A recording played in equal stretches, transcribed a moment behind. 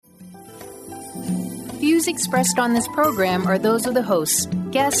views expressed on this program are those of the hosts,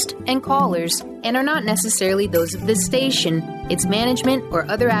 guests, and callers, and are not necessarily those of this station, its management, or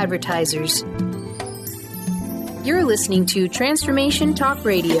other advertisers. You're listening to Transformation Talk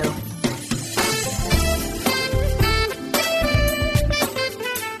Radio.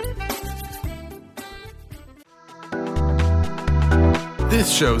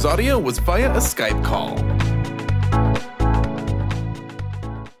 This show's audio was via a Skype call.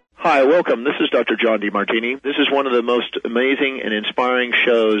 Hi, welcome. This is Dr. John DeMartini. This is one of the most amazing and inspiring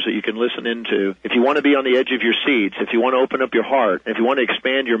shows that you can listen into. If you want to be on the edge of your seats, if you want to open up your heart, if you want to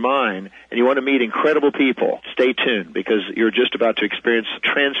expand your mind, and you want to meet incredible people, stay tuned because you're just about to experience a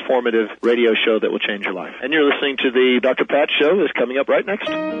transformative radio show that will change your life. And you're listening to the Dr. Pat Show that's coming up right next.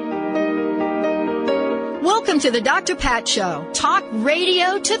 Welcome to the Dr. Pat Show. Talk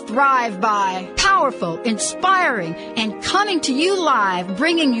radio to thrive by. Powerful, inspiring, and coming to you live,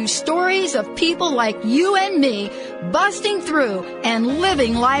 bringing you stories of people like you and me, busting through and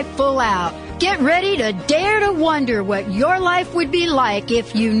living life full out. Get ready to dare to wonder what your life would be like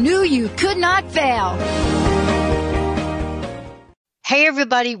if you knew you could not fail. Hey,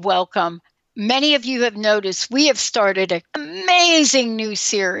 everybody, welcome. Many of you have noticed we have started an amazing new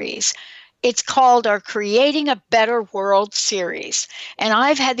series. It's called our Creating a Better World series. And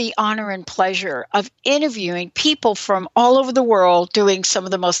I've had the honor and pleasure of interviewing people from all over the world doing some of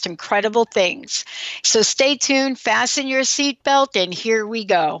the most incredible things. So stay tuned, fasten your seatbelt, and here we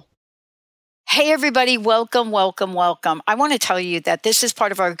go. Hey, everybody, welcome, welcome, welcome. I want to tell you that this is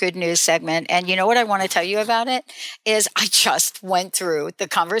part of our Good News segment. And you know what I want to tell you about it is I just went through the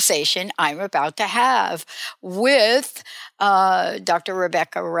conversation I'm about to have with Dr.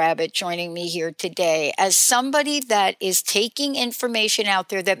 Rebecca Rabbitt joining me here today as somebody that is taking information out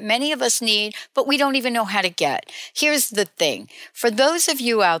there that many of us need, but we don't even know how to get. Here's the thing. For those of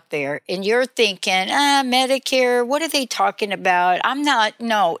you out there and you're thinking, Medicare, what are they talking about?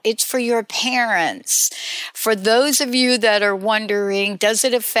 No, it's for your parents. For those of you that are wondering, does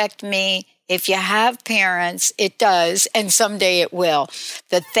it affect me? If you have parents, it does, and someday it will.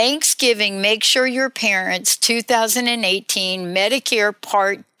 The Thanksgiving Make Sure Your Parents 2018 Medicare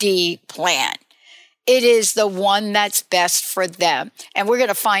Part D plan. It is the one that's best for them, and we're going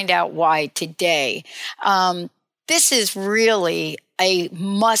to find out why today. This is really a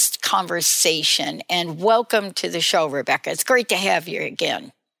must conversation, and welcome to the show, Rebecca. It's great to have you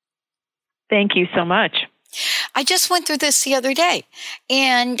again. Thank you so much. I just went through this the other day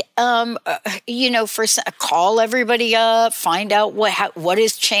and, call everybody up, find out what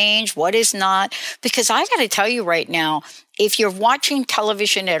has changed, what is not, because I got to tell you right now, if you're watching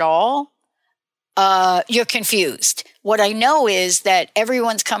television at all, you're confused. What I know is that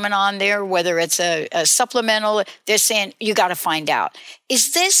everyone's coming on there, whether it's a supplemental, they're saying, you got to find out.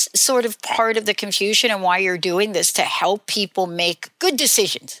 Is this sort of part of the confusion and why you're doing this to help people make good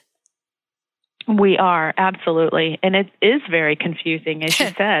decisions? We are, absolutely. And it is very confusing, as you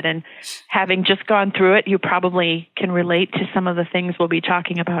said. And having just gone through it, you probably can relate to some of the things we'll be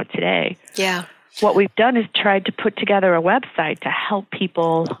talking about today. Yeah. What we've done is tried to put together a website to help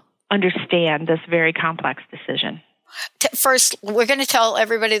people understand this very complex decision. First, we're going to tell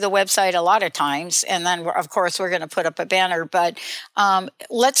everybody the website a lot of times, and then, of course, we're going to put up a banner. But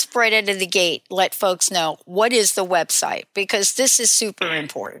let's right out of the gate let folks know, what is the website? Because this is super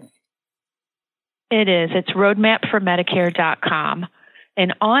important. It is. It's roadmapformedicare.com.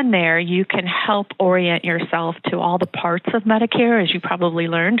 And on there, you can help orient yourself to all the parts of Medicare, as you probably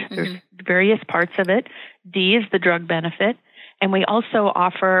learned. Mm-hmm. There's various parts of it. D is the drug benefit. And we also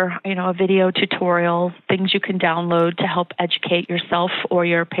offer, a video tutorial, things you can download to help educate yourself or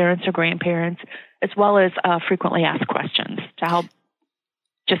your parents or grandparents, as well as frequently asked questions to help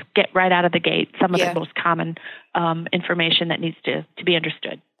just get right out of the gate some of the most common information that needs to be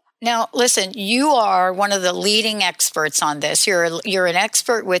understood. Now, listen, you are one of the leading experts on this. You're an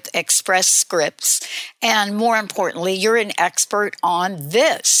expert with Express Scripts, and more importantly, you're an expert on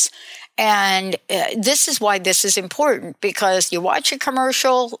this. And this is why this is important, because you watch a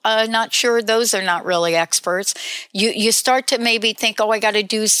commercial, not sure, those are not really experts. You start to maybe think, I got to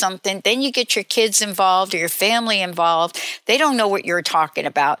do something. Then you get your kids involved or your family involved. They don't know what you're talking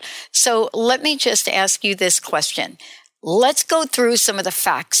about. So let me just ask you this question. Let's go through some of the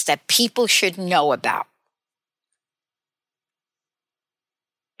facts that people should know about.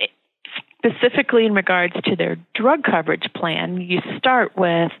 Specifically in regards to their drug coverage plan, you start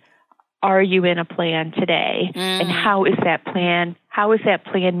with, are you in a plan today? And how is that plan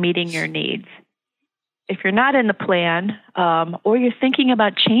meeting your needs? If you're not in the plan, or you're thinking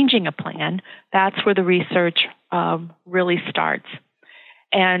about changing a plan, that's where the research really starts.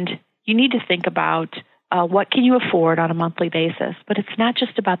 And you need to think about what can you afford on a monthly basis? But it's not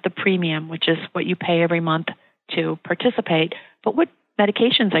just about the premium, which is what you pay every month to participate, but what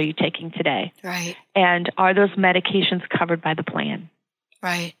medications are you taking today? Right. And are those medications covered by the plan?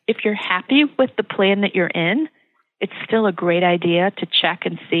 Right. If you're happy with the plan that you're in, it's still a great idea to check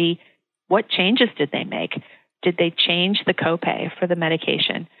and see what changes did they make. Did they change the copay for the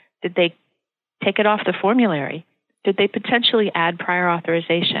medication? Did they take it off the formulary? Did they potentially add prior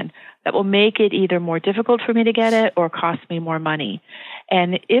authorization that will make it either more difficult for me to get it or cost me more money?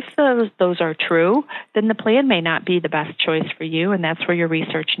 And if those are true, then the plan may not be the best choice for you, and that's where your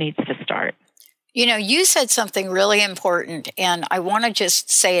research needs to start. You know, you said something really important, and I want to just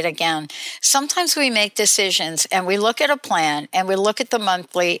say it again. Sometimes we make decisions, and we look at a plan, and we look at the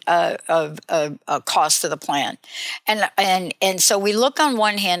monthly cost of the plan, and so we look on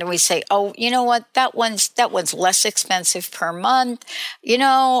one hand, and we say, "Oh, you know what? That one's less expensive per month." You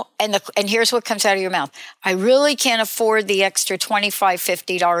know, and here's what comes out of your mouth: "I really can't afford the extra $25,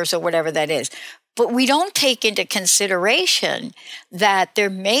 $50 or whatever that is." But we don't take into consideration that there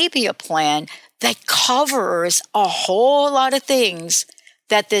may be a plan that covers a whole lot of things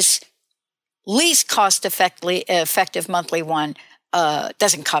that this least cost-effective monthly one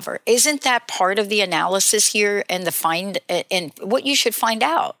doesn't cover. Isn't that part of the analysis here and and what you should find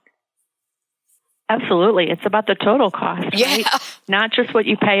out? Absolutely. It's about the total cost, right? Not just what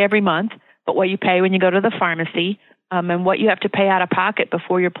you pay every month, but what you pay when you go to the pharmacy, and what you have to pay out of pocket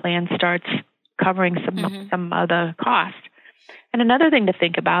before your plan starts covering some of the cost. And another thing to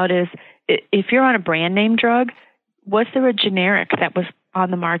think about is, if you're on a brand name drug, was there a generic that was on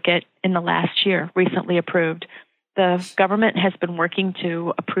the market in the last year, recently approved? The government has been working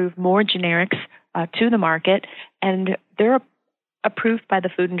to approve more generics to the market, and they're approved by the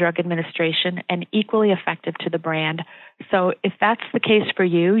Food and Drug Administration and equally effective to the brand. So if that's the case for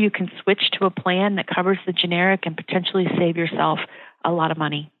you, you can switch to a plan that covers the generic and potentially save yourself a lot of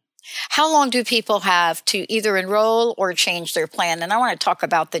money. How long do people have to either enroll or change their plan? And I want to talk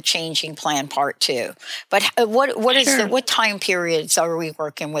about the changing plan part too. But what time periods are we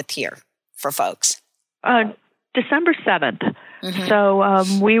working with here for folks? December 7th. Mm-hmm. So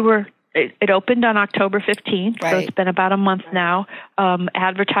it opened on October 15th. Right. So it's been about a month now.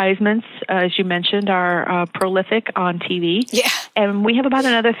 Advertisements, as you mentioned, are prolific on TV. Yeah. And we have about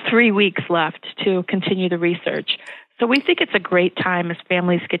another 3 weeks left to continue the research. So we think it's a great time as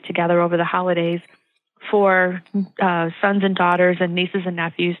families get together over the holidays for sons and daughters and nieces and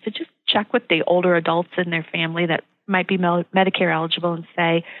nephews to just check with the older adults in their family that might be Medicare eligible and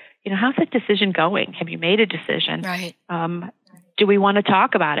say, you know, how's that decision going? Have you made a decision? Right. Do we want to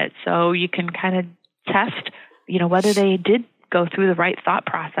talk about it? So you can kind of test, you know, whether they did go through the right thought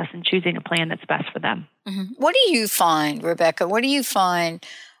process in choosing a plan that's best for them. Mm-hmm. What do you find, Rebecca? What do you find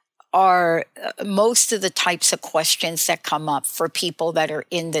are most of the types of questions that come up for people that are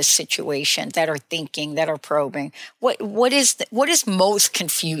in this situation, that are thinking, that are probing? What is most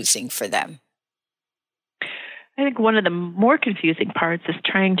confusing for them? I think one of the more confusing parts is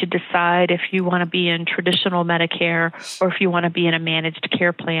trying to decide if you want to be in traditional Medicare or if you want to be in a managed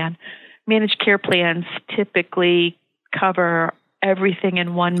care plan. Managed care plans typically cover everything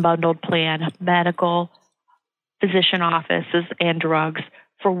in one bundled plan: medical, physician offices, and drugs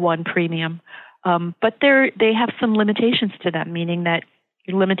for one premium. But they have some limitations to them, meaning that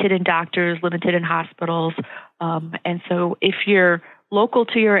you're limited in doctors, limited in hospitals. And so if you're local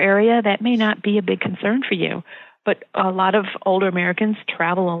to your area, that may not be a big concern for you. But a lot of older Americans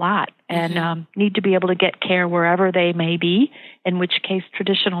travel a lot and need to be able to get care wherever they may be, in which case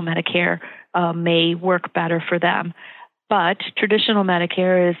traditional Medicare may work better for them. But traditional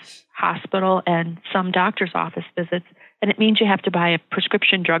Medicare is hospital and some doctor's office visits, and it means you have to buy a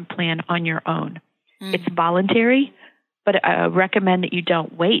prescription drug plan on your own. It's voluntary, but I recommend that you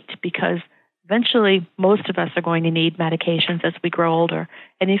don't wait, because eventually most of us are going to need medications as we grow older.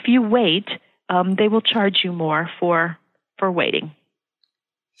 And if you wait, they will charge you more for waiting.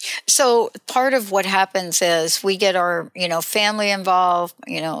 So part of what happens is we get our, family involved,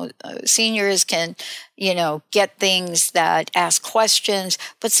 seniors can, get things that ask questions.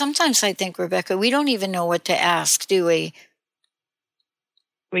 But sometimes I think, Rebecca, we don't even know what to ask, do we?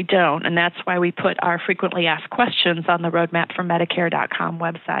 We don't. And that's why we put our frequently asked questions on the roadmapformedicare.com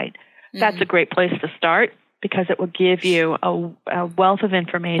website. Mm-hmm. That's a great place to start, because it will give you a wealth of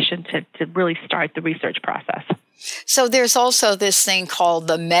information to really start the research process. So there's also this thing called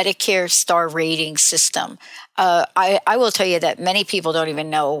the Medicare Star Rating System. I will tell you that many people don't even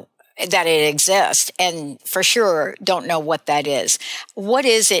know that it exists, and for sure don't know what that is. What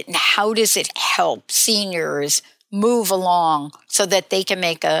is it, and how does it help seniors move along so that they can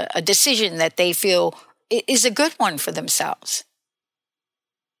make a decision that they feel is a good one for themselves?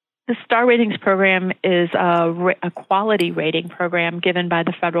 The Star Ratings program is a quality rating program given by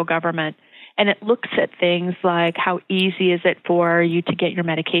the federal government, and it looks at things like how easy is it for you to get your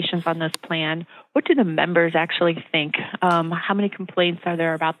medications on this plan? What do the members actually think? How many complaints are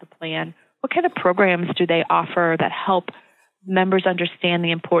there about the plan? What kind of programs do they offer that help members understand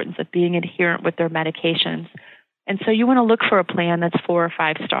the importance of being adherent with their medications? And so you want to look for a plan that's 4 or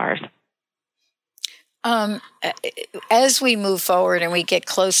 5 stars. As we move forward and we get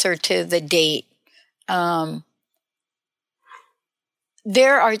closer to the date,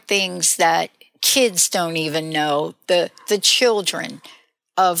 there are things that kids don't even know, the children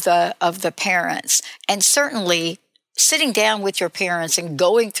of the parents. And certainly sitting down with your parents and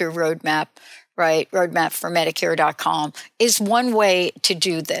going through Roadmap, right, roadmapformedicare.com is one way to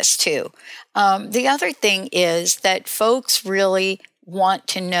do this too. The other thing is that folks really want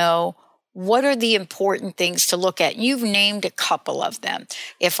to know, what are the important things to look at? You've named a couple of them.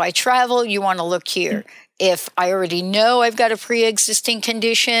 If I travel, you want to look here. If I already know I've got a pre-existing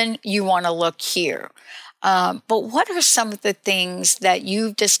condition, you want to look here. But what are some of the things that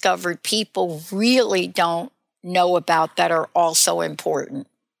you've discovered people really don't know about that are also important?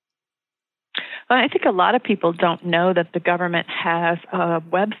 Well, I think a lot of people don't know that the government has a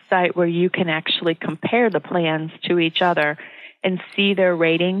website where you can actually compare the plans to each other and see their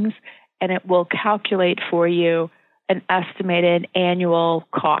ratings, and it will calculate for you an estimated annual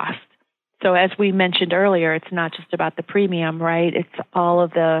cost. So as we mentioned earlier, it's not just about the premium, right? It's all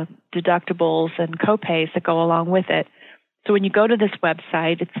of the deductibles and copays that go along with it. So when you go to this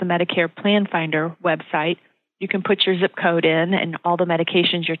website, it's the Medicare Plan Finder website. You can put your zip code in and all the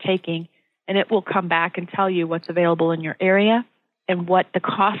medications you're taking, and it will come back and tell you what's available in your area and what the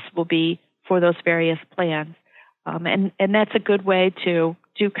costs will be for those various plans. And that's a good way to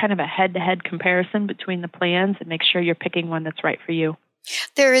do kind of a head-to-head comparison between the plans and make sure you're picking one that's right for you.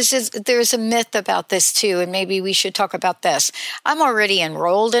 There's a myth about this too, and maybe we should talk about this. I'm already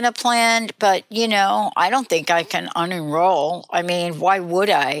enrolled in a plan, but I don't think I can unenroll. I mean, why would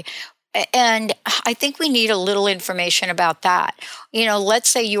I? And I think we need a little information about that. Let's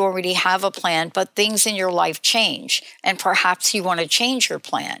say you already have a plan, but things in your life change, and perhaps you want to change your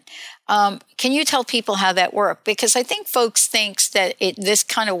plan. Can you tell people how that works? Because I think folks think that this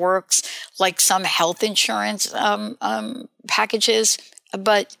kind of works like some health insurance packages,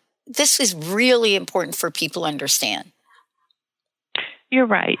 but this is really important for people to understand. You're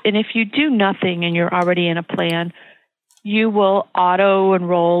right. And if you do nothing and you're already in a plan, you will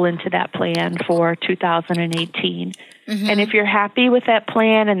auto-enroll into that plan for 2018. Mm-hmm. And if you're happy with that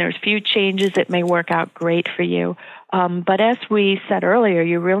plan and there's few changes, it may work out great for you. But as we said earlier,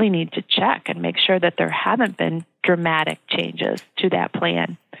 you really need to check and make sure that there haven't been dramatic changes to that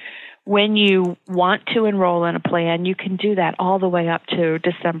plan. When you want to enroll in a plan, you can do that all the way up to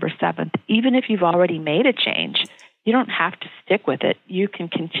December 7th. Even if you've already made a change, you don't have to stick with it. You can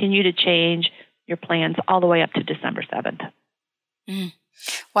continue to change your plans all the way up to December 7th. Mm.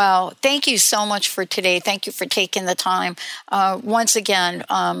 Wow. Thank you so much for today. Thank you for taking the time. Once again,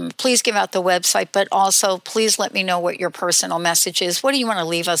 please give out the website, but also please let me know what your personal message is. What do you want to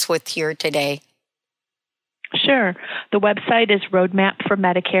leave us with here today? Sure. The website is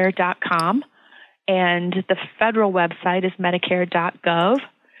roadmapformedicare.com, and the federal website is medicare.gov.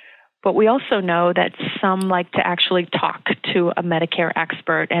 But we also know that some like to actually talk to a Medicare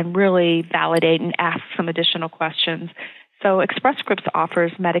expert and really validate and ask some additional questions. So Express Scripts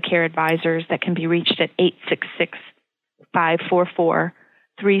offers Medicare advisors that can be reached at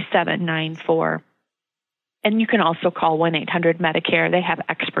 866-544-3794. And you can also call 1-800-MEDICARE. They have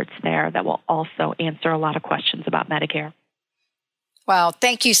experts there that will also answer a lot of questions about Medicare. Wow.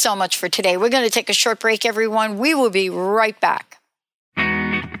 Thank you so much for today. We're going to take a short break, everyone. We will be right back.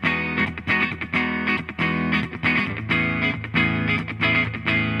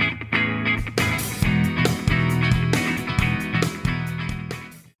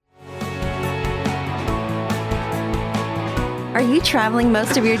 Are you traveling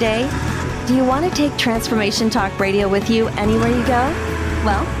most of your day? Do you want to take Transformation Talk Radio with you anywhere you go?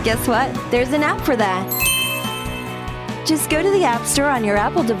 Well, guess what? There's an app for that. Just go to the App Store on your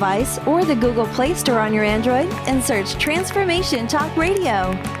Apple device or the Google Play Store on your Android and search Transformation Talk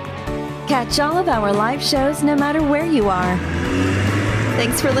Radio. Catch all of our live shows no matter where you are.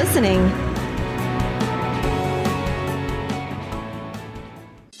 Thanks for listening.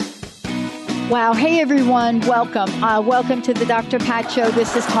 Wow. Hey, everyone. Welcome. Welcome to the Dr. Pat Show.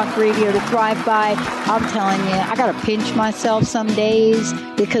 This is Talk Radio to Thrive By. I'm telling you, I got to pinch myself some days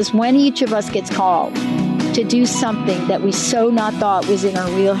because when each of us gets called to do something that we so not thought was in our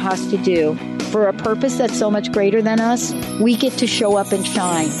wheelhouse to do, for a purpose that's so much greater than us, we get to show up and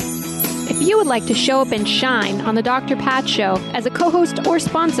shine. If you would like to show up and shine on the Dr. Pat Show as a co-host or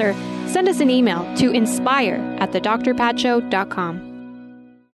sponsor, send us an email to inspire@thedrpatshow.com.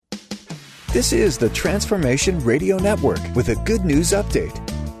 This is the Transformation Radio Network with a good news update.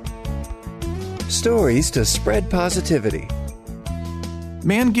 Stories to spread positivity.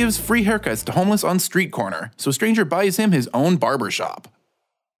 Man gives free haircuts to homeless on street corner, so stranger buys him his own barbershop.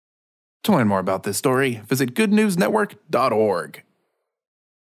 To learn more about this story, visit goodnewsnetwork.org.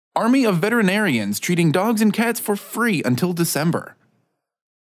 Army of veterinarians treating dogs and cats for free until December.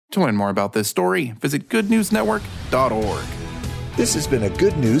 To learn more about this story, visit goodnewsnetwork.org. This has been a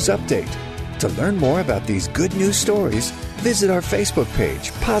Good News Update. To learn more about these good news stories, visit our Facebook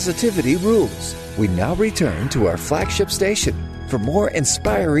page, Positivity Rules. We now return to our flagship station for more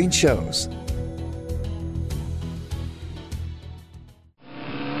inspiring shows.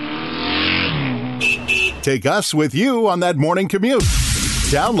 Take us with you on that morning commute.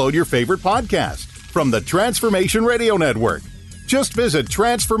 Download your favorite podcast from the Transformation Radio Network. Just visit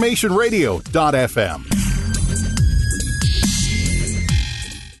transformationradio.fm.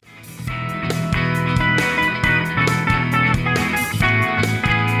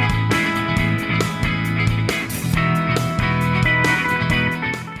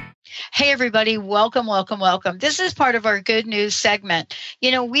 Hey, everybody. Welcome, welcome, welcome. This is part of our good news segment. You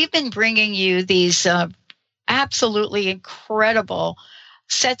know, we've been bringing you these absolutely incredible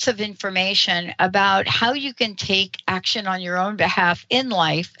sets of information about how you can take action on your own behalf in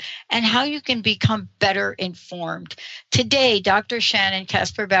life and how you can become better informed. Today, Dr. Shannon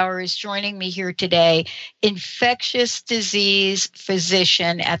Kasperbauer is joining me here today, infectious disease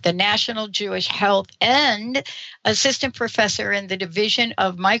physician at the National Jewish Health and assistant professor in the division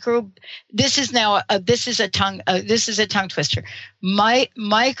of this is a tongue twister.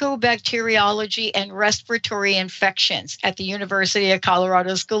 Mycobacteriology and respiratory infections at the University of Colorado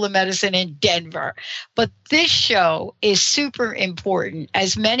School of Medicine in Denver. But this show is super important.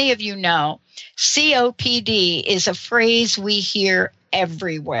 As many of you know, COPD is a phrase we hear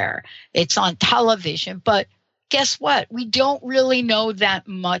everywhere. It's on television, but guess what? We don't really know that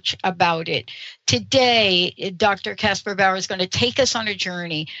much about it. Today, Dr. Kasperbauer is going to take us on a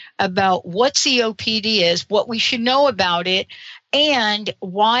journey about what COPD is, what we should know about it, and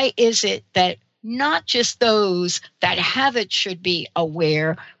why is it that not just those that have it should be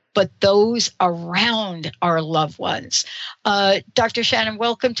aware, but those around our loved ones. Dr. Shannon,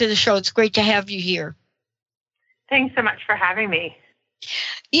 welcome to the show. It's great to have you here. Thanks so much for having me.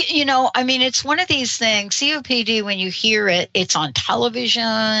 You know, I mean, it's one of these things, COPD, when you hear it, it's on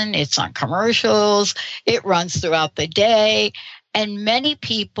television, it's on commercials, it runs throughout the day. And many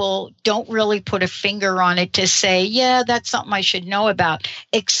people don't really put a finger on it to say, yeah, that's something I should know about,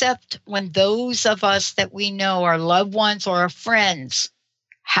 except when those of us that we know, our loved ones or our friends,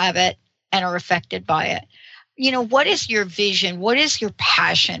 have it and are affected by it. You know, what is your vision? What is your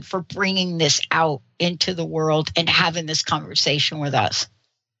passion for bringing this out into the world and having this conversation with us?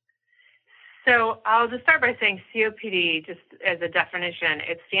 So I'll just start by saying COPD, just as a definition,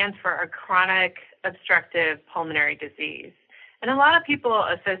 it stands for a chronic obstructive pulmonary disease. And a lot of people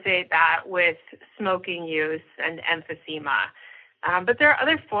associate that with smoking use and emphysema. But there are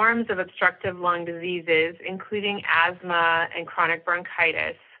other forms of obstructive lung diseases, including asthma and chronic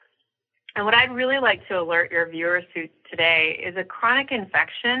bronchitis. And what I'd really like to alert your viewers to today is a chronic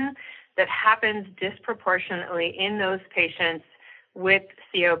infection that happens disproportionately in those patients with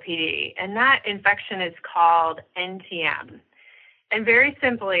COPD. And that infection is called NTM. And very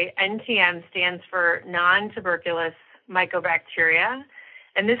simply, NTM stands for non-tuberculous mycobacteria.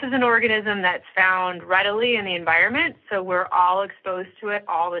 And this is an organism that's found readily in the environment, so we're all exposed to it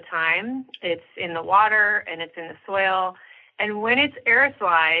all the time. It's in the water and it's in the soil. And when it's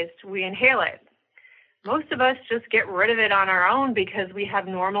aerosolized, we inhale it. Most of us just get rid of it on our own because we have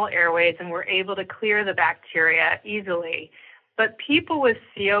normal airways and we're able to clear the bacteria easily. But people with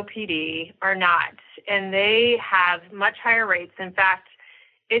COPD are not, and they have much higher rates. In fact,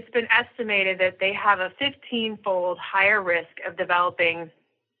 it's been estimated that they have a 15-fold higher risk of developing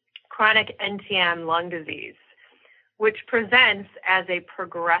chronic NTM lung disease, which presents as a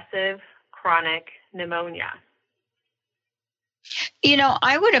progressive chronic pneumonia. You know,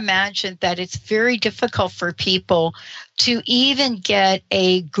 I would imagine that it's very difficult for people to even get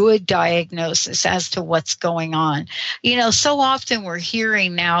a good diagnosis as to what's going on. You know, so often we're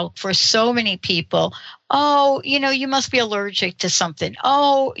hearing now for so many people, oh, you know, you must be allergic to something.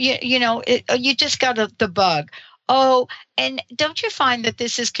 Oh, you just got the bug. Oh, and don't you find that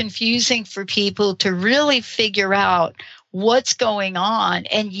this is confusing for people to really figure out what's going on?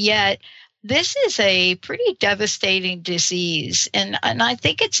 And yet this is a pretty devastating disease. And I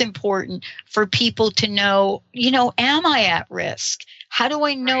think it's important for people to know, am I at risk? How do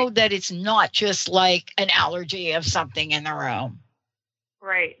I know that it's not just like an allergy of something in the room?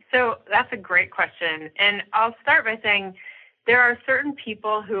 Right. So that's a great question. And I'll start by saying there are certain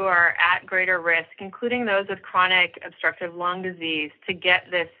people who are at greater risk, including those with chronic obstructive lung disease, to get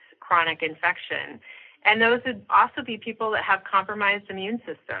this chronic infection. And those would also be people that have compromised immune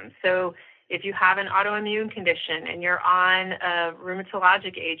systems. So if you have an autoimmune condition and you're on a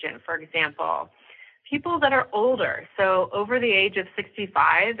rheumatologic agent, for example, people that are older, so over the age of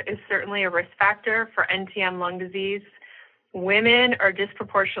 65 is certainly a risk factor for NTM lung disease. Women are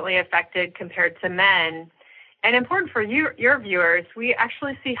disproportionately affected compared to men. And important for your viewers, we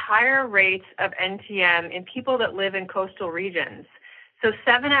actually see higher rates of NTM in people that live in coastal regions. So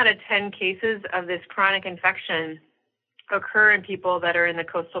 7 out of 10 cases of this chronic infection occur in people that are in the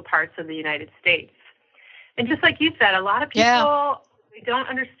coastal parts of the United States. And just like you said, a lot of people they don't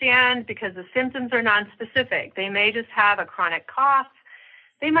understand because the symptoms are nonspecific. They may just have a chronic cough.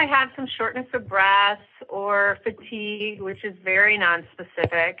 They might have some shortness of breath or fatigue, which is very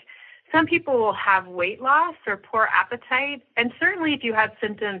nonspecific. Some people will have weight loss or poor appetite. And certainly if you have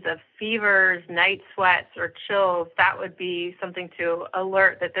symptoms of fevers, night sweats, or chills, that would be something to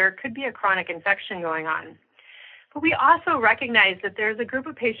alert that there could be a chronic infection going on. But we also recognize that there's a group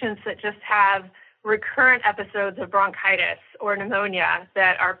of patients that just have recurrent episodes of bronchitis or pneumonia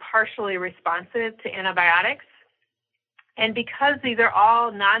that are partially responsive to antibiotics. And because these are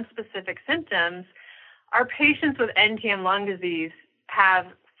all nonspecific symptoms, our patients with NTM lung disease have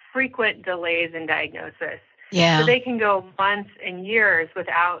frequent delays in diagnosis. Yeah. So they can go months and years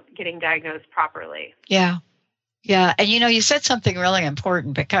without getting diagnosed properly. Yeah. Yeah. And, you said something really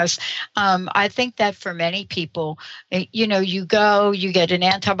important because I think that for many people, you go, you get an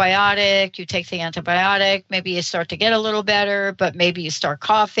antibiotic, you take the antibiotic, maybe you start to get a little better, but maybe you start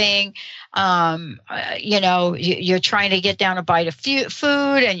coughing. You're trying to get down a bite of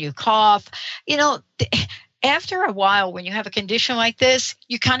food and you cough. After a while, when you have a condition like this,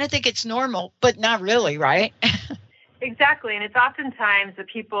 you kind of think it's normal, but not really, right? Exactly. And it's oftentimes the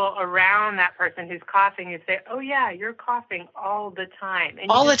people around that person who's coughing who say, oh, yeah, you're coughing all the time.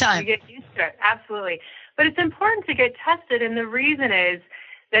 And all the time. You get used to it. Absolutely. But it's important to get tested. And the reason is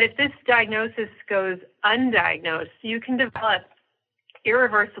that if this diagnosis goes undiagnosed, you can develop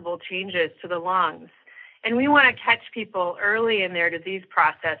irreversible changes to the lungs. And we want to catch people early in their disease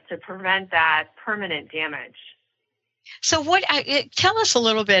process to prevent that permanent damage. So tell us a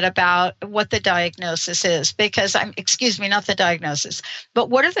little bit about what the diagnosis is, because not the diagnosis,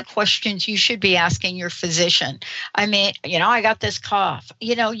 but what are the questions you should be asking your physician? I mean, I got this cough.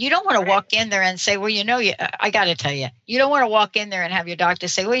 You don't want to walk in there and say, well, I got to tell you, you don't want to walk in there and have your doctor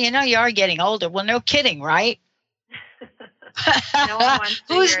say, well, you are getting older. Well, no kidding, right? No one wants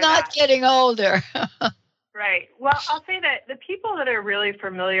to Who's hear not that. getting older? Right. Well, I'll say that the people that are really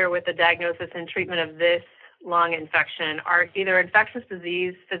familiar with the diagnosis and treatment of this lung infection are either infectious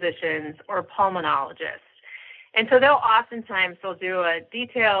disease physicians or pulmonologists. And so they'll do a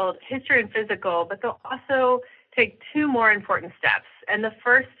detailed history and physical, but they'll also take 2 more important steps. And the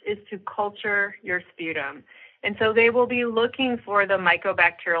first is to culture your sputum. And so they will be looking for the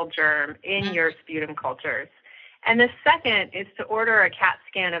mycobacterial germ in your sputum cultures. And the second is to order a CAT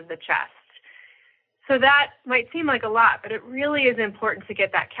scan of the chest. So that might seem like a lot, but it really is important to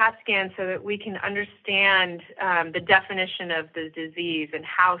get that CAT scan so that we can understand the definition of the disease and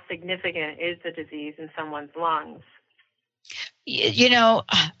how significant is the disease in someone's lungs.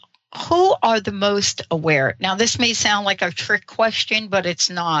 Who are the most aware? Now, this may sound like a trick question, but it's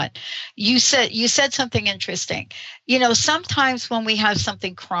not. You said something interesting. Sometimes when we have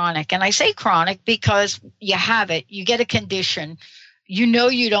something chronic, and I say chronic because you have it, you get a condition,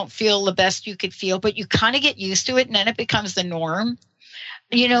 you don't feel the best you could feel, but you kind of get used to it, and then it becomes the norm.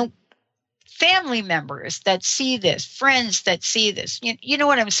 Family members that see this, friends that see this, you know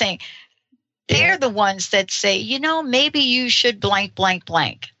what I'm saying? They're the ones that say, maybe you should blank, blank,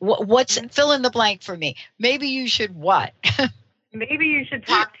 blank. What's fill in the blank for me? Maybe you should what? Maybe you should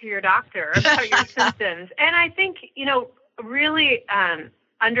talk to your doctor about your symptoms. And I think, really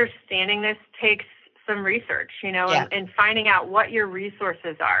understanding this takes some research, and finding out what your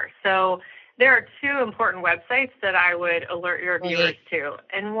resources are. So there are 2 important websites that I would alert your viewers to.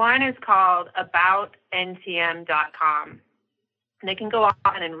 And one is called aboutntm.com. And they can go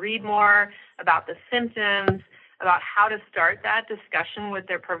on and read more about the symptoms, about how to start that discussion with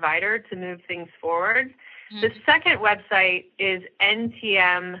their provider to move things forward. Mm-hmm. The second website is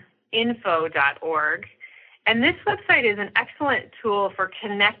ntminfo.org. And this website is an excellent tool for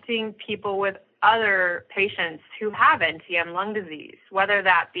connecting people with other patients who have NTM lung disease, whether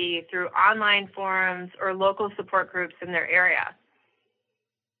that be through online forums or local support groups in their area.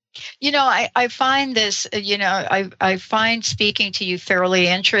 I find this, I find speaking to you fairly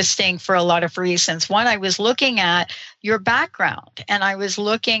interesting for a lot of reasons. One, I was looking at your background, and I was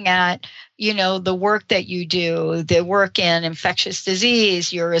looking at, the work that you do, the work in infectious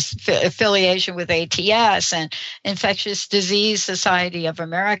disease, your affiliation with ATS and Infectious Disease Society of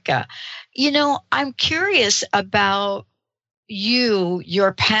America. I'm curious about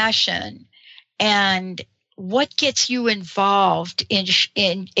your passion, and what gets you involved in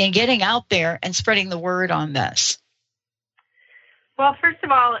getting out there and spreading the word on this? Well, first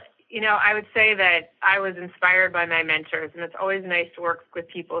of all, I would say that I was inspired by my mentors, and it's always nice to work with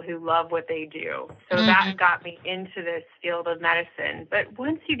people who love what they do. So that got me into this field of medicine. But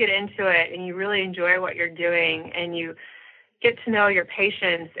once you get into it and you really enjoy what you're doing, and you get to know your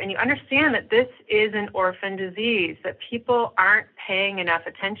patients, and you understand that this is an orphan disease that people aren't paying enough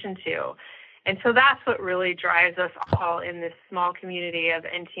attention to. And so that's what really drives us all in this small community of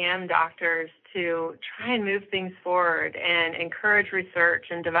NTM doctors to try and move things forward and encourage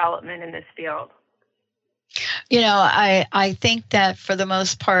research and development in this field. I think that for the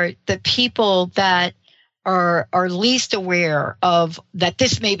most part, the people that are least aware of that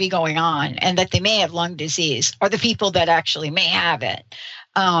this may be going on and that they may have lung disease are the people that actually may have it.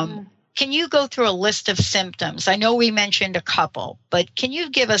 Can you go through a list of symptoms? I know we mentioned a couple, but can you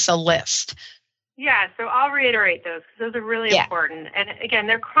give us a list? Yeah, so I'll reiterate those because those are really important. And again,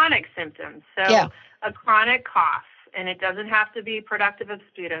 they're chronic symptoms. So a chronic cough, and it doesn't have to be productive of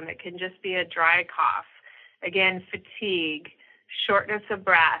sputum. It can just be a dry cough. Again, fatigue, shortness of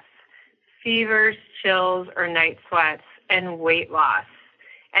breath, fevers, chills, or night sweats, and weight loss.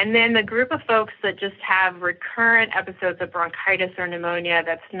 And then the group of folks that just have recurrent episodes of bronchitis or pneumonia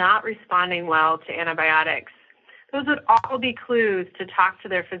that's not responding well to antibiotics. Those would all be clues to talk to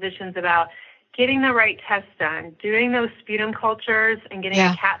their physicians about getting the right tests done, doing those sputum cultures, and getting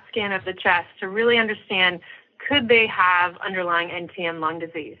a CAT scan of the chest to really understand, could they have underlying NTM lung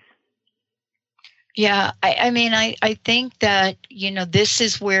disease? Yeah, I think that, this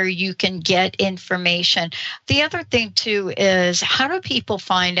is where you can get information. The other thing, too, is how do people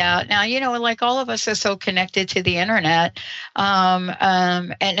find out? Now, like all of us are so connected to the internet,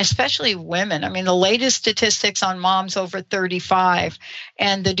 and especially women. I mean, the latest statistics on moms over 35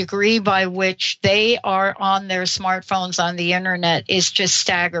 and the degree by which they are on their smartphones on the internet is just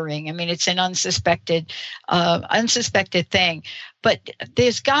staggering. I mean, it's an unsuspected thing. But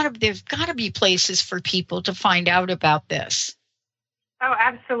there's got to be places for people to find out about this. Oh,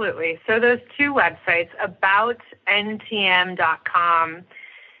 absolutely. So those two websites, aboutntm.com,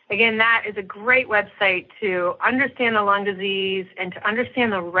 again, that is a great website to understand the lung disease and to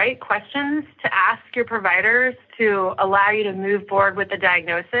understand the right questions to ask your providers to allow you to move forward with the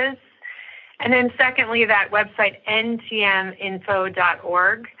diagnosis. And then secondly, that website,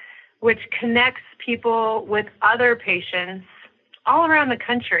 ntminfo.org, which connects people with other patients all around the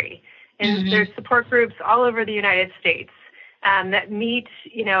country. And there's support groups all over the United States that meet,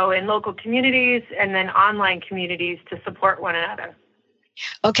 in local communities and then online communities to support one another.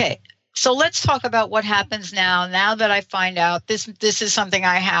 Okay. So let's talk about what happens now that I find out this is something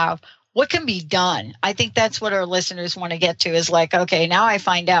I have. What can be done? I think that's what our listeners want to get to is like, okay, now I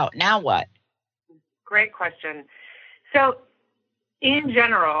find out. Now what? Great question. So in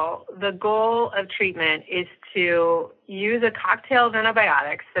general, the goal of treatment is to use a cocktail of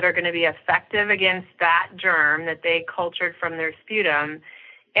antibiotics that are going to be effective against that germ that they cultured from their sputum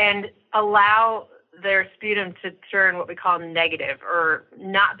and allow their sputum to turn what we call negative or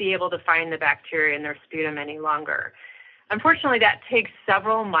not be able to find the bacteria in their sputum any longer. Unfortunately, that takes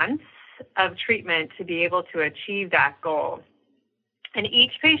several months of treatment to be able to achieve that goal. And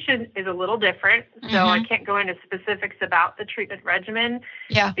each patient is a little different, so I can't go into specifics about the treatment regimen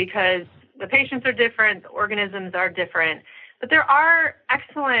because the patients are different, the organisms are different. But there are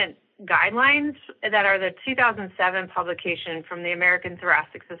excellent guidelines that are the 2007 publication from the American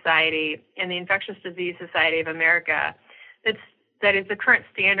Thoracic Society and the Infectious Disease Society of America that is the current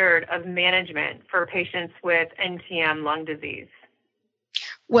standard of management for patients with NTM lung disease.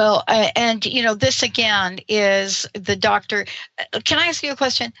 Well, this again is the doctor. Can I ask you a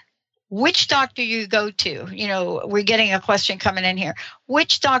question? Which doctor you go to? We're getting a question coming in here.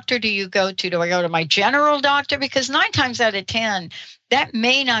 Which doctor do you go to? Do I go to my general doctor? Because 9 times out of 10, that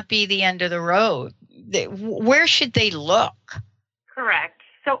may not be the end of the road. Where should they look? Correct.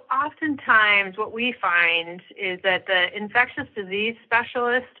 So oftentimes what we find is that the infectious disease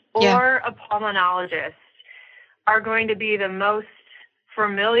specialist or a pulmonologist are going to be the most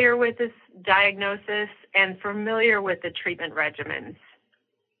familiar with this diagnosis and familiar with the treatment regimens.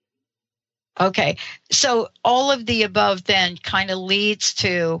 Okay. So all of the above then kind of leads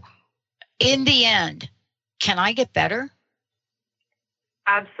to, in the end, can I get better?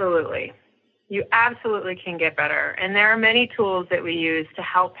 Absolutely. You absolutely can get better. And there are many tools that we use to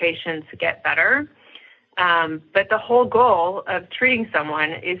help patients get better. But the whole goal of treating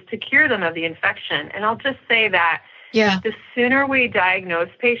someone is to cure them of the infection. And I'll just say that the sooner we diagnose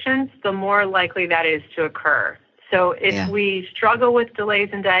patients, the more likely that is to occur. So if we struggle with delays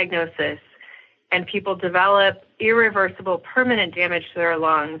in diagnosis and people develop irreversible permanent damage to their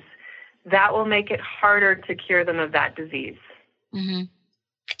lungs, that will make it harder to cure them of that disease. Mm-hmm.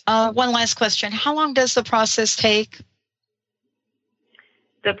 One last question. How long does the process take?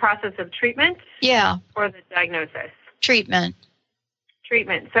 The process of treatment? Yeah. Or the diagnosis? Treatment.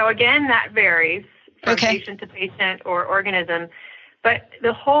 So again, that varies from patient to patient or organism. But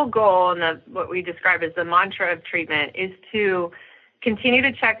the whole goal and what we describe as the mantra of treatment is to continue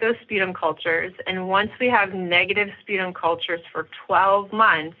to check those sputum cultures. And once we have negative sputum cultures for 12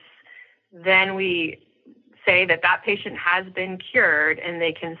 months, then we say that that patient has been cured and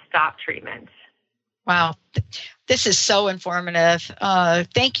they can stop treatment. Wow. This is so informative.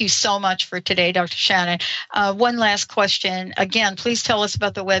 Thank you so much for today, Dr. Shannon. One last question. Again, please tell us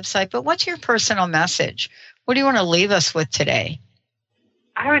about the website, but what's your personal message? What do you want to leave us with today?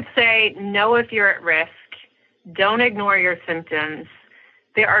 I would say know if you're at risk. Don't ignore your symptoms.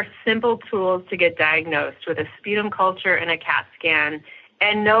 There are simple tools to get diagnosed with a sputum culture and a CAT scan.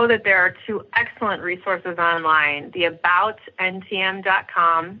 And know that there are two excellent resources online, the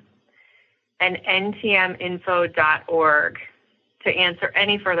aboutntm.com and ntminfo.org, to answer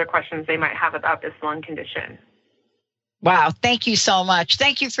any further questions they might have about this lung condition. Wow. Thank you so much.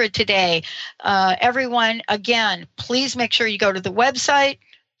 Thank you for today. Everyone, again, please make sure you go to the website.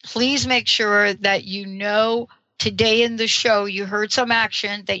 Please make sure that you know today in the show you heard some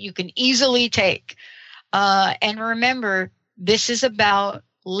action that you can easily take. And remember, this is about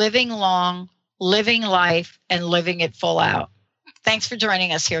living long, living life, and living it full out. Thanks for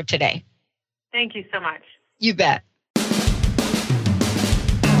joining us here today. Thank you so much. You bet.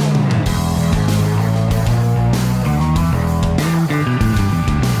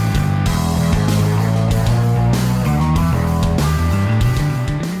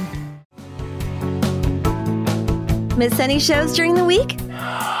 Miss any shows during the week?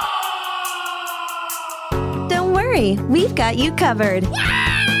 Don't worry, we've got you covered.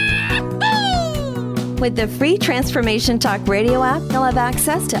 With the free Transformation Talk Radio app, you'll have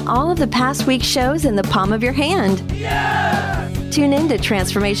access to all of the past week's shows in the palm of your hand. Tune in to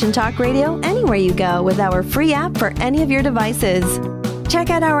Transformation Talk Radio anywhere you go with our free app for any of your devices. Check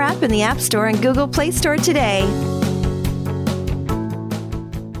out our app in the App Store and Google Play Store today.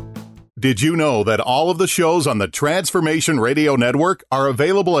 Did you know that all of the shows on the Transformation Radio Network are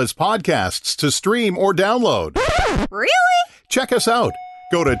available as podcasts to stream or download? Really? Check us out.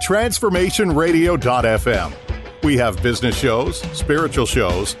 Go to transformationradio.fm. We have business shows, spiritual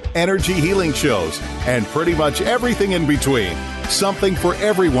shows, energy healing shows, and pretty much everything in between. Something for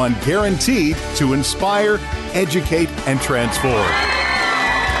everyone, guaranteed to inspire, educate, and transform.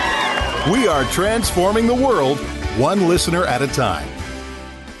 We are transforming the world, one listener at a time.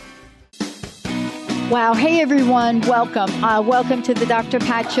 Wow. Hey, everyone. Welcome. Welcome to the Dr.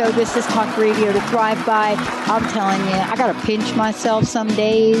 Pat Show. This is Talk Radio to Thrive By. I'm telling you, I got to pinch myself some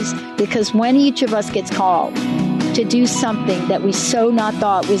days, because when each of us gets called to do something that we so not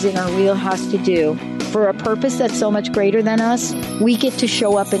thought was in our wheelhouse to do for a purpose that's so much greater than us, we get to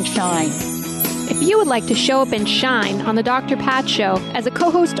show up and shine. If you would like to show up and shine on the Dr. Pat Show as a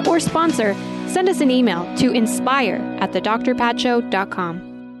co-host or sponsor, send us an email to inspire@thedrpatshow.com.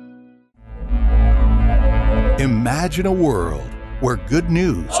 Imagine a world where good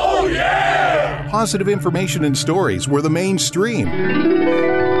news, positive information and stories were the mainstream.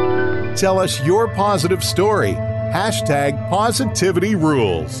 Tell us your positive story.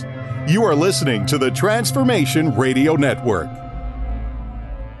 #PositivityRules. You are listening to the Transformation Radio Network.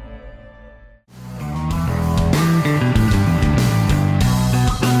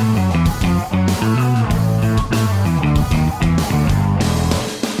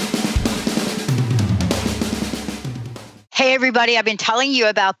 Hey, everybody, I've been telling you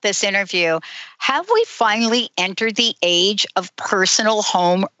about this interview. Have we finally entered the age of personal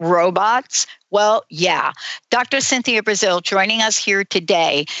home robots? Well, yeah. Dr. Cynthia Breazeal, joining us here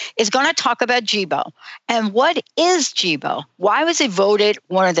today, is going to talk about Jibo. And what is Jibo? Why was it voted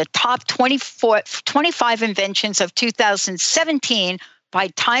one of the top 25 inventions of 2017 by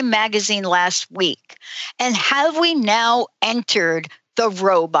Time Magazine last week. And have we now entered the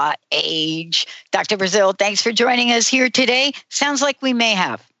robot age? Dr. Breazeal, thanks for joining us here today. Sounds like we may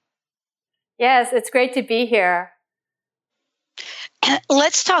have. Yes, it's great to be here.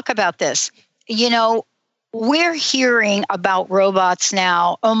 Let's talk about this. You know, we're hearing about robots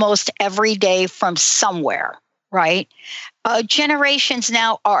now almost every day from somewhere, right? Generations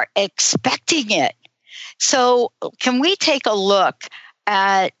now are expecting it. So can we take a look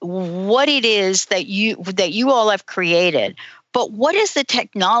at what it is that you all have created? But what is the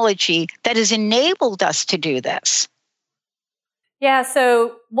technology that has enabled us to do this? Yeah,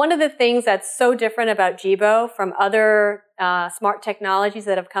 so one of the things that's so different about Jibo from other smart technologies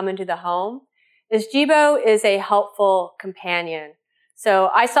that have come into the home is Jibo is a helpful companion.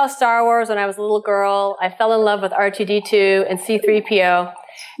 So I saw Star Wars when I was a little girl. I fell in love with R2-D2 and C-3PO.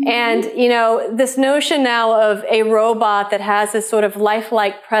 And, you know, this notion now of a robot that has this sort of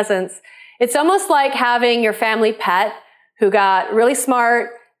lifelike presence, it's almost like having your family pet who got really smart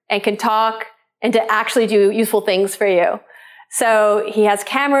and can talk and to actually do useful things for you. So he has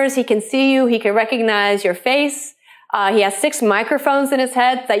cameras, he can see you, he can recognize your face. He has 6 microphones in his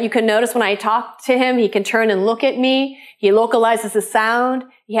head that you can notice when I talk to him. He can turn and look at me. He localizes the sound.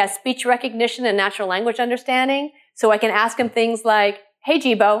 He has speech recognition and natural language understanding. So I can ask him things like, hey,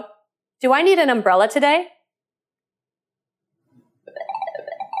 Jibo, do I need an umbrella today?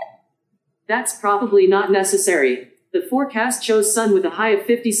 That's probably not necessary. The forecast shows sun with a high of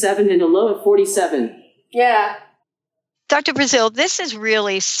 57 and a low of 47. Yeah. Dr. Breazeal, this is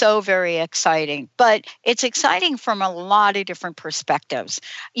really so very exciting, but it's exciting from a lot of different perspectives.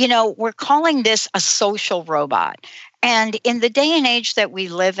 You know, we're calling this a social robot. And in the day and age that we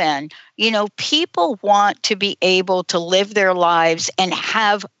live in, you know, people want to be able to live their lives and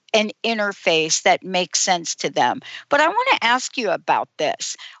have an interface that makes sense to them. But I want to ask you about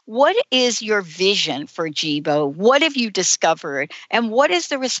this. What is your vision for Jibo? What have you discovered? And what is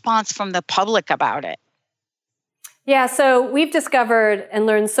the response from the public about it? Yeah, so we've discovered and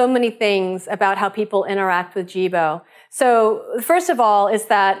learned so many things about how people interact with Jibo. So first of all is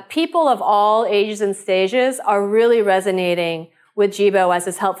that people of all ages and stages are really resonating with Jibo as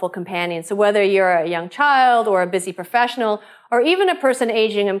this helpful companion. So whether you're a young child or a busy professional or even a person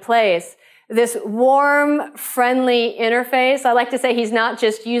aging in place, this warm, friendly interface, I like to say he's not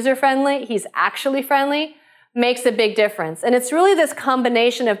just user-friendly, he's actually friendly, makes a big difference. And it's really this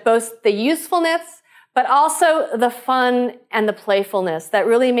combination of both the usefulness but also the fun and the playfulness that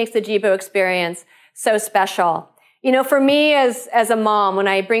really makes the Jibo experience so special. You know, for me as a mom, when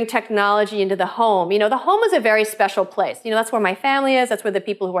I bring technology into the home, you know, the home is a very special place. You know, that's where my family is. That's where the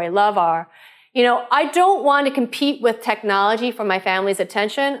people who I love are. You know, I don't want to compete with technology for my family's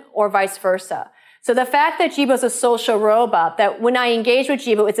attention or vice versa. So the fact that Jibo is a social robot, that when I engage with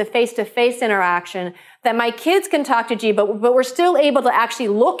Jibo, it's a face-to-face interaction, that my kids can talk to Jibo, but we're still able to actually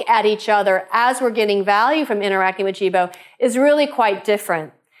look at each other as we're getting value from interacting with Jibo is really quite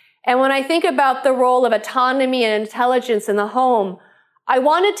different. And when I think about the role of autonomy and intelligence in the home, I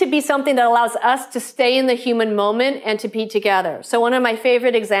want it to be something that allows us to stay in the human moment and to be together. So one of my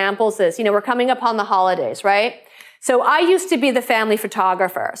favorite examples is, you know, we're coming up on the holidays, right? So I used to be the family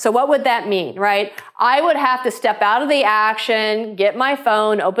photographer. So what would that mean, right? I would have to step out of the action, get my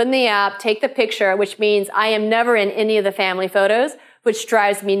phone, open the app, take the picture, which means I am never in any of the family photos, which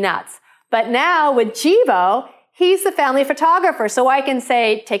drives me nuts. But now with Jibo, he's the family photographer. So I can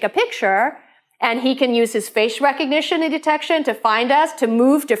say, take a picture, and he can use his face recognition and detection to find us, to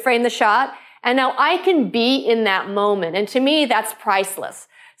move, to frame the shot. And now I can be in that moment. And to me, that's priceless.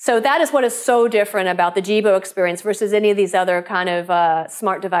 So that is what is so different about the Jibo experience versus any of these other kind of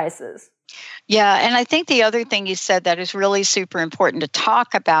smart devices. Yeah, and I think the other thing you said that is really super important to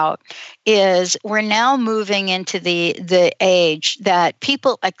talk about is we're now moving into the age that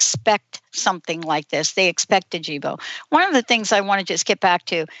people expect something like this. They expect a Jibo. One of the things I want to just get back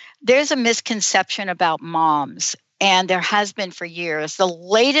to, there's a misconception about moms, and there has been for years. The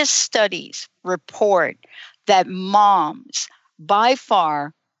latest studies report that moms, by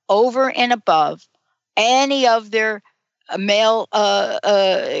far, over and above any of their male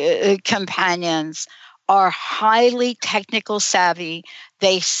companions, are highly technical savvy.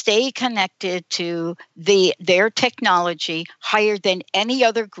 They stay connected to their technology higher than any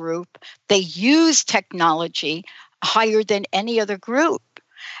other group. They use technology higher than any other group.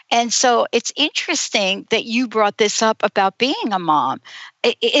 And so it's interesting that you brought this up about being a mom.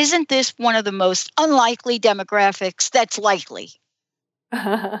 Isn't this one of the most unlikely demographics that's likely?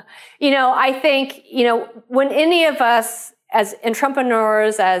 You know, I think, you know, when any of us as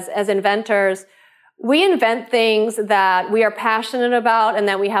entrepreneurs, as inventors, we invent things that we are passionate about and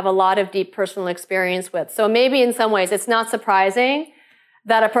that we have a lot of deep personal experience with. So maybe in some ways it's not surprising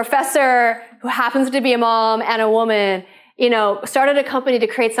that a professor who happens to be a mom and a woman, started a company to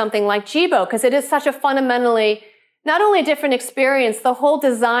create something like Jibo, because it is such a fundamentally, not only a different experience, the whole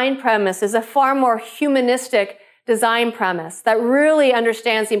design premise is a far more humanistic design premise that really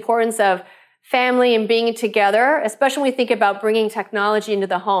understands the importance of family and being together, especially when we think about bringing technology into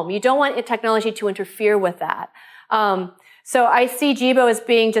the home. You don't want technology to interfere with that. So I see Jibo as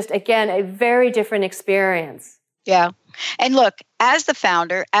being just, again, a very different experience. Yeah. And look, as the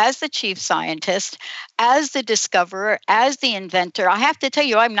founder, as the chief scientist, as the discoverer, as the inventor, I have to tell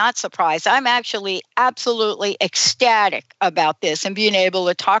you, I'm not surprised. I'm actually absolutely ecstatic about this and being able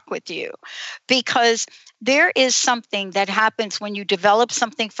to talk with you, because there is something that happens when you develop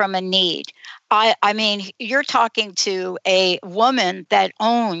something from a need. I mean, you're talking to a woman that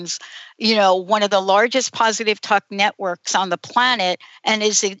owns, one of the largest positive talk networks on the planet and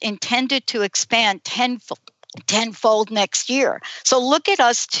is intended to expand tenfold next year. So look at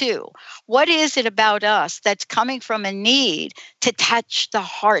us too. What is it about us that's coming from a need to touch the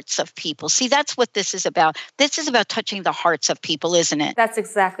hearts of people? See, that's what this is about. This is about touching the hearts of people, isn't it? That's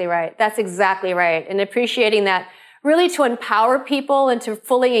exactly right. That's exactly right. And appreciating that really to empower people and to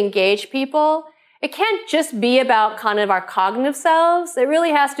fully engage people. It can't just be about kind of our cognitive selves. It really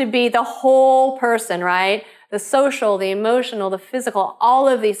has to be the whole person, right? The social, the emotional, the physical, all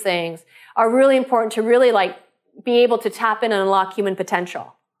of these things are really important to really be able to tap in and unlock human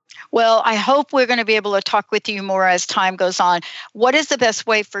potential. Well, I hope we're going to be able to talk with you more as time goes on. What is the best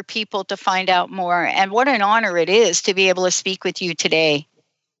way for people to find out more? And what an honor it is to be able to speak with you today.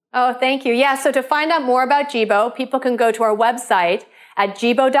 Oh, thank you. Yeah, so to find out more about Jibo, people can go to our website at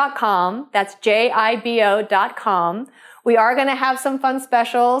jibo.com. That's JIBO.com. We are going to have some fun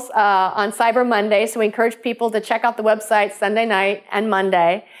specials on Cyber Monday, so we encourage people to check out the website Sunday night and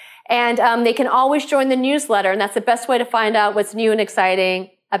Monday. And they can always join the newsletter, and that's the best way to find out what's new and exciting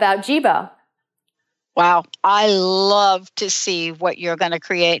about Jibo. Wow. I love to see what you're going to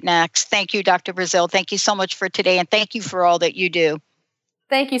create next. Thank you, Dr. Breazeal. Thank you so much for today, and thank you for all that you do.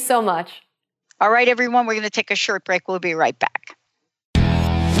 Thank you so much. All right, everyone, we're going to take a short break. We'll be right back.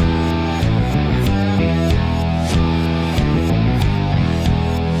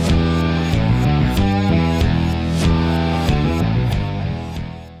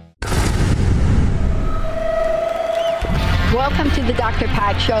 Welcome to the Dr.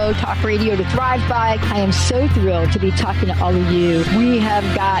 Pat Show, talk radio to thrive by. I am so thrilled to be talking to all of you. We have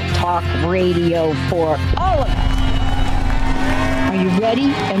got talk radio for all of us. Are you ready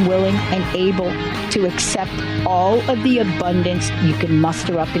and willing and able to accept all of the abundance you can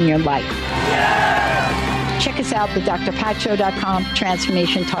muster up in your life? Yeah! Check us out, the drpatshow.com,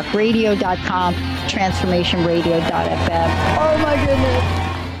 transformationtalkradio.com, transformationradio.fm. Oh my goodness.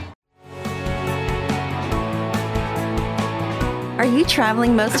 Are you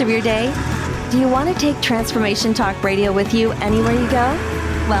traveling most of your day? Do you want to take Transformation Talk Radio with you anywhere you go?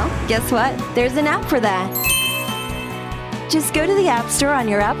 Well, guess what? There's an app for that. Just go to the App Store on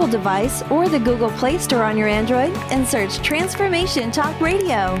your Apple device or the Google Play Store on your Android and search Transformation Talk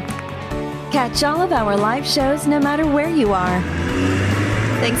Radio. Catch all of our live shows no matter where you are.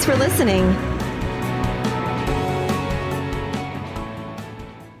 Thanks for listening.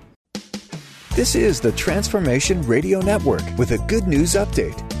 This is the Transformation Radio Network with a good news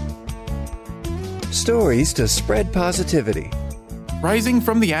update. Stories to spread positivity. Rising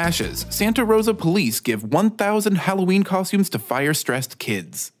from the ashes, Santa Rosa police give 1,000 Halloween costumes to fire-stressed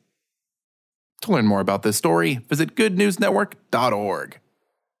kids. To learn more about this story, visit goodnewsnetwork.org.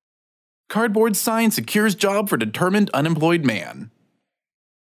 Cardboard sign secures job for determined unemployed man.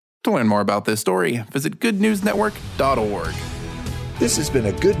 To learn more about this story, visit goodnewsnetwork.org. This has been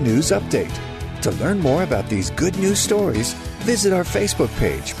a Good News Update. To learn more about these good news stories, visit our Facebook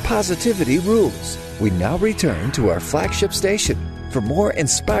page, Positivity Rules. We now return to our flagship station for more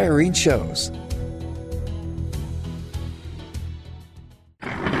inspiring shows.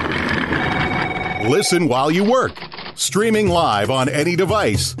 Listen while you work. Streaming live on any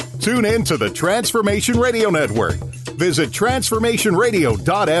device. Tune in to the Transformation Radio Network. Visit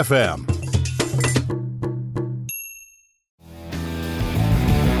transformationradio.fm.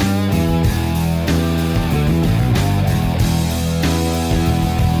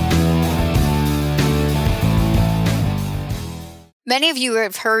 Many of you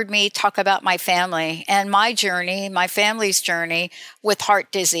have heard me talk about my family and my journey, my family's journey with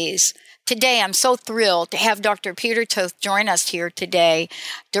heart disease. Today, I'm so thrilled to have Dr. Peter Toth join us here today,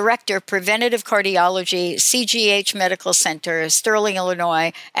 Director of Preventative Cardiology, CGH Medical Center, Sterling,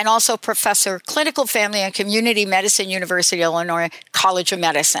 Illinois, and also Professor, Clinical Family and Community Medicine, University of Illinois College of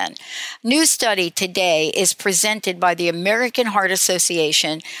Medicine. New study today is presented by the American Heart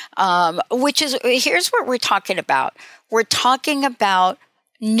Association, here's what we're talking about. We're talking about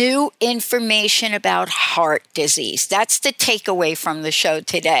new information about heart disease. That's the takeaway from the show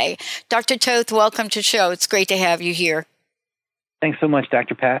today. Dr. Toth, welcome to the show. It's great to have you here. Thanks so much,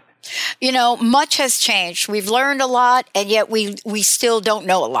 Dr. Pat. You know, much has changed. We've learned a lot, and yet we still don't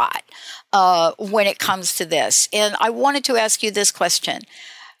know a lot when it comes to this. And I wanted to ask you this question.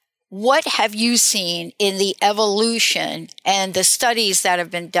 What have you seen in the evolution and the studies that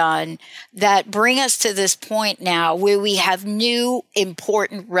have been done that bring us to this point now where we have new,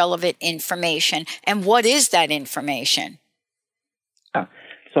 important, relevant information? And what is that information?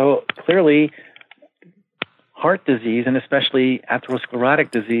 So clearly, heart disease, and especially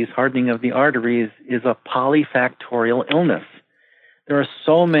atherosclerotic disease, hardening of the arteries, is a polyfactorial illness. There are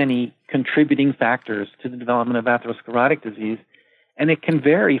so many contributing factors to the development of atherosclerotic disease, and it can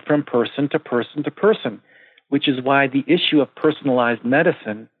vary from person to person to person, which is why the issue of personalized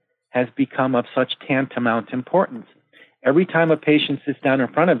medicine has become of such tantamount importance. Every time a patient sits down in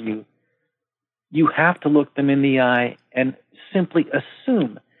front of you, you have to look them in the eye and simply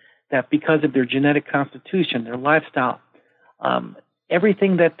assume that because of their genetic constitution, their lifestyle,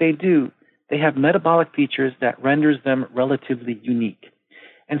 everything that they do, they have metabolic features that renders them relatively unique.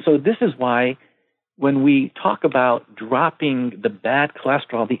 And so this is why when we talk about dropping the bad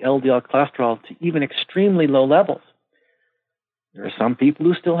cholesterol, the LDL cholesterol, to even extremely low levels, there are some people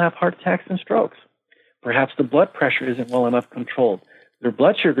who still have heart attacks and strokes. Perhaps the blood pressure isn't well enough controlled. Their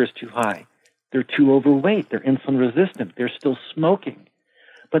blood sugar is too high. They're too overweight. They're insulin resistant. They're still smoking.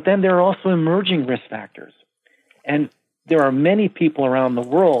 But then there are also emerging risk factors. And there are many people around the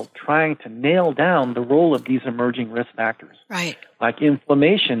world trying to nail down the role of these emerging risk factors, right, like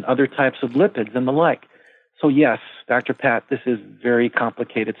inflammation, other types of lipids, and the like. So yes, Dr. Pat, this is very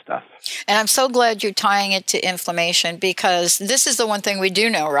complicated stuff. And I'm so glad you're tying it to inflammation, because this is the one thing we do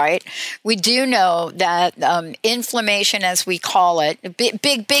know, right? We do know that inflammation, as we call it,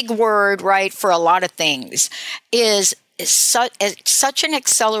 big word, right, for a lot of things, is such an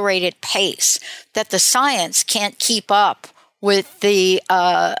accelerated pace that the science can't keep up with the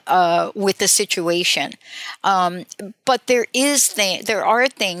situation. But there are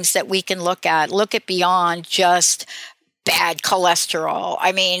things that we can look at beyond just bad cholesterol.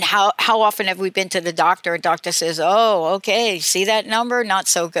 I mean, how often have we been to the doctor? A doctor says, "Oh, okay, see that number? Not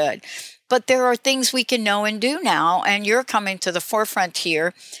so good." But there are things we can know and do now, and you're coming to the forefront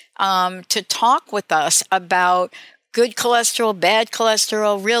here to talk with us about good cholesterol, bad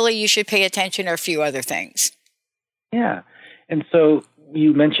cholesterol. Really, you should pay attention to a few other things. Yeah. And so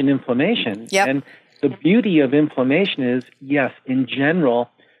you mentioned inflammation. Yep. And the beauty of inflammation is, yes, in general,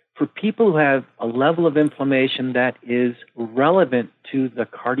 for people who have a level of inflammation that is relevant to the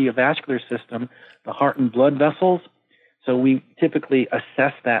cardiovascular system, the heart and blood vessels, so we typically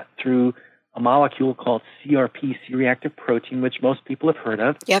assess that through a molecule called CRP, C-reactive protein, which most people have heard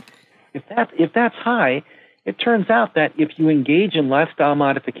of. Yep. If that's high, it turns out that if you engage in lifestyle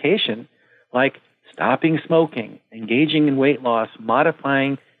modification, like stopping smoking, engaging in weight loss,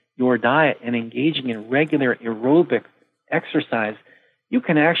 modifying your diet, and engaging in regular aerobic exercise, you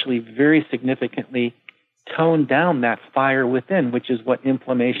can actually very significantly tone down that fire within, which is what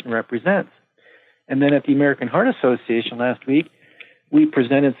inflammation represents. And then at the American Heart Association last week, we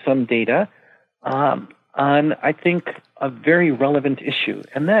presented some data on, I think, a very relevant issue,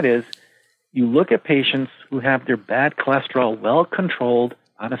 and that is, you look at patients who have their bad cholesterol well controlled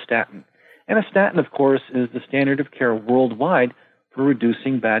on a statin. And a statin, of course, is the standard of care worldwide for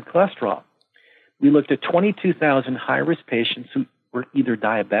reducing bad cholesterol. We looked at 22,000 high-risk patients who were either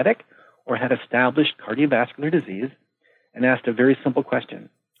diabetic or had established cardiovascular disease and asked a very simple question.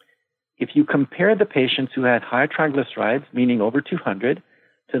 If you compare the patients who had high triglycerides, meaning over 200,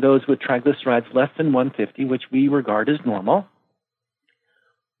 to those with triglycerides less than 150, which we regard as normal,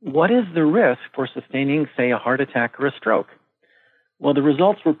 what is the risk for sustaining, say, a heart attack or a stroke? Well, the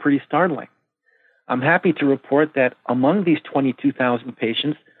results were pretty startling. I'm happy to report that among these 22,000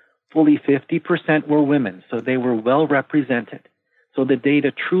 patients, fully 50% were women, so they were well represented. So the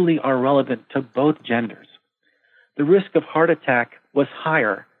data truly are relevant to both genders. The risk of heart attack was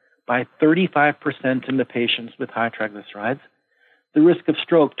higher by 35% in the patients with high triglycerides. The risk of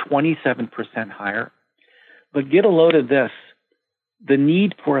stroke, 27% higher. But get a load of this. The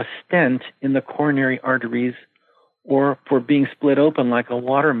need for a stent in the coronary arteries or for being split open like a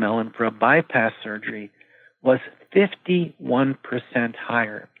watermelon for a bypass surgery was 51%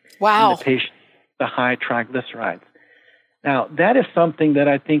 higher wow. in the patient with the high triglycerides. Now, that is something that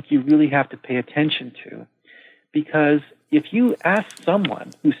I think you really have to pay attention to, because if you ask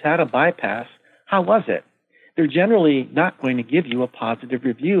someone who's had a bypass, how was it? They're generally not going to give you a positive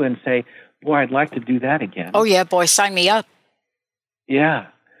review and say, boy, I'd like to do that again. Oh, yeah, boy, sign me up. Yeah.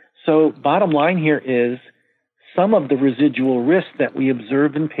 So bottom line here is some of the residual risk that we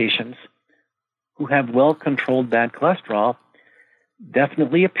observe in patients who have well-controlled bad cholesterol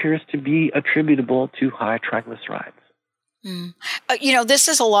definitely appears to be attributable to high triglycerides. This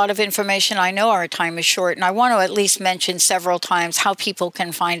is a lot of information. I know our time is short, and I want to at least mention several times how people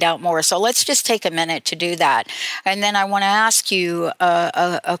can find out more. So let's just take a minute to do that. And then I want to ask you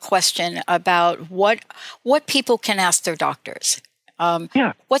a question about what people can ask their doctors.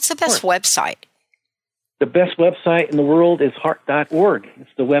 What's the best website? The best website in the world is heart.org.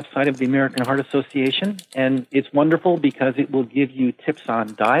 It's the website of the American Heart Association, and it's wonderful because it will give you tips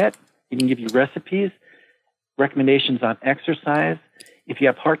on diet. It can give you recipes, recommendations on exercise. If you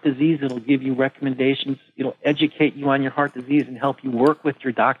have heart disease, it'll give you recommendations. It'll educate you on your heart disease and help you work with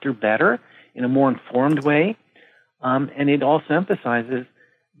your doctor better in a more informed way. And it also emphasizes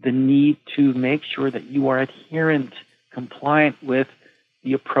the need to make sure that you are adherent, compliant with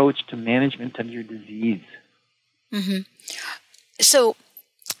the approach to management of your disease. Mm-hmm. So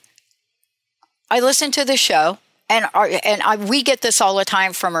I listen to the show. We get this all the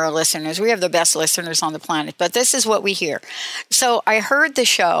time from our listeners. We have the best listeners on the planet, but this is what we hear. So I heard the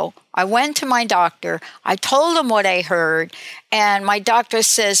show. I went to my doctor. I told him what I heard, and my doctor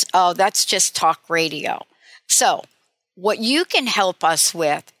says, oh, that's just talk radio. So what you can help us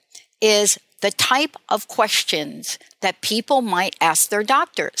with is the type of questions that people might ask their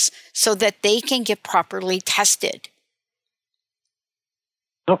doctors so that they can get properly tested.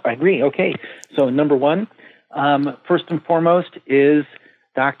 Oh, I agree. Okay. So number one, first and foremost is,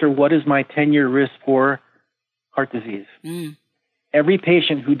 doctor, what is my 10-year risk for heart disease? Every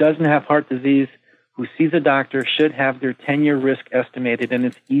patient who doesn't have heart disease who sees a doctor should have their 10-year risk estimated, and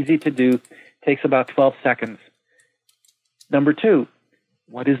it's easy to do. It takes about 12 seconds. Number two,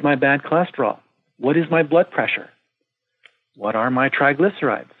 what is my bad cholesterol? What is my blood pressure? What are my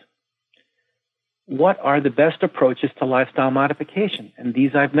triglycerides? What are the best approaches to lifestyle modification? And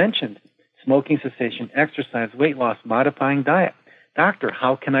these I've mentioned. Smoking cessation, exercise, weight loss, modifying diet. Doctor,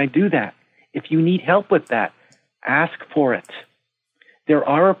 how can I do that? If you need help with that, ask for it. There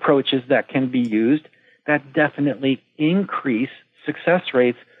are approaches that can be used that definitely increase success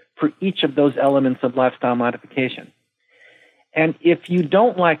rates for each of those elements of lifestyle modification. And if you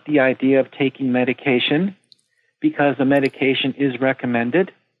don't like the idea of taking medication because a medication is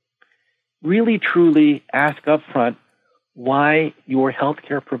recommended, really truly ask up front why your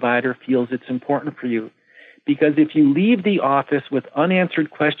healthcare provider feels it's important for you. Because if you leave the office with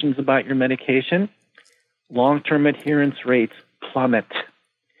unanswered questions about your medication, long-term adherence rates plummet.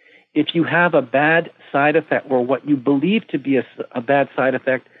 If you have a bad side effect or what you believe to be a bad side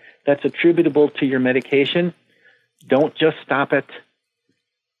effect that's attributable to your medication, don't just stop it.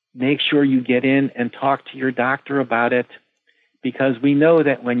 Make sure you get in and talk to your doctor about it, because we know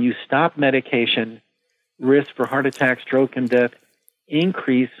that when you stop medication, risk for heart attack, stroke, and death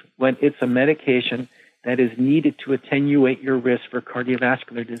increase when it's a medication that is needed to attenuate your risk for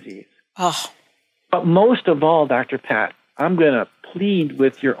cardiovascular disease. Oh. But most of all, Dr. Pat, I'm going to plead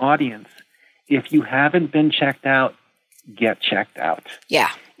with your audience. If you haven't been checked out, get checked out. Yeah.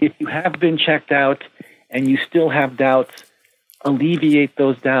 If you have been checked out and you still have doubts, alleviate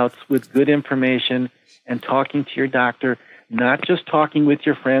those doubts with good information and talking to your doctor, not just talking with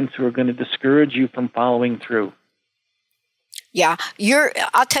your friends who are going to discourage you from following through. Yeah,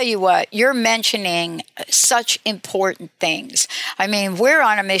 I'll tell you what, you're mentioning such important things. I mean, we're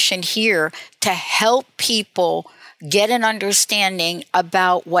on a mission here to help people get an understanding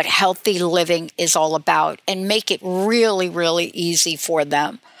about what healthy living is all about and make it really, really easy for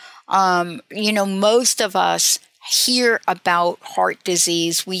them. Most of us hear about heart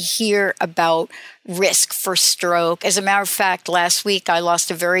disease. We hear about risk for stroke. As a matter of fact, last week I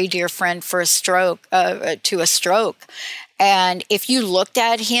lost a very dear friend to a stroke. And if you looked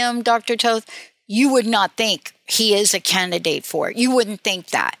at him, Dr. Toth, you would not think he is a candidate for it. You wouldn't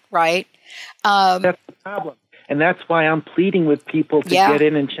think that, right? That's the problem. And that's why I'm pleading with people to get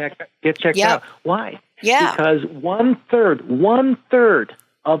in and get checked out. Why? Yeah. Because one third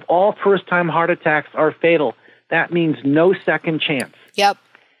of all first-time heart attacks are fatal. That means no second chance. Yep.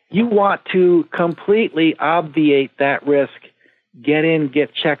 You want to completely obviate that risk. Get in,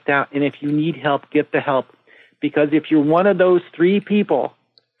 get checked out, and if you need help, get the help. Because if you're one of those 3 people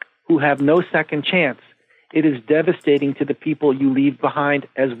who have no second chance, it is devastating to the people you leave behind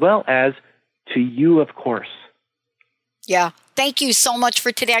as well as to you, of course. Yeah. Thank you so much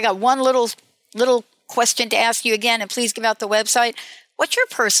for today. I got one little question to ask you again, and please give out the website. What's your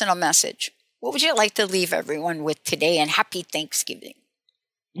personal message? What would you like to leave everyone with today? And happy Thanksgiving.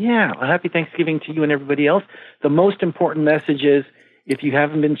 Yeah, well, happy Thanksgiving to you and everybody else. The most important message is, if you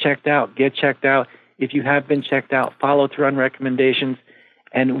haven't been checked out, get checked out. If you have been checked out, follow through on recommendations.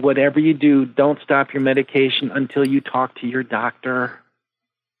 And whatever you do, don't stop your medication until you talk to your doctor.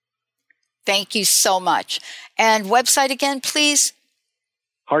 Thank you so much. And website again, please?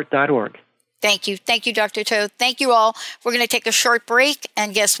 Heart.org. Thank you. Thank you, Dr. Toth. Thank you all. We're going to take a short break.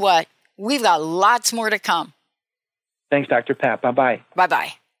 And guess what? We've got lots more to come. Thanks, Dr. Pat. Bye-bye.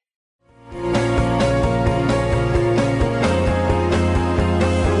 Bye-bye.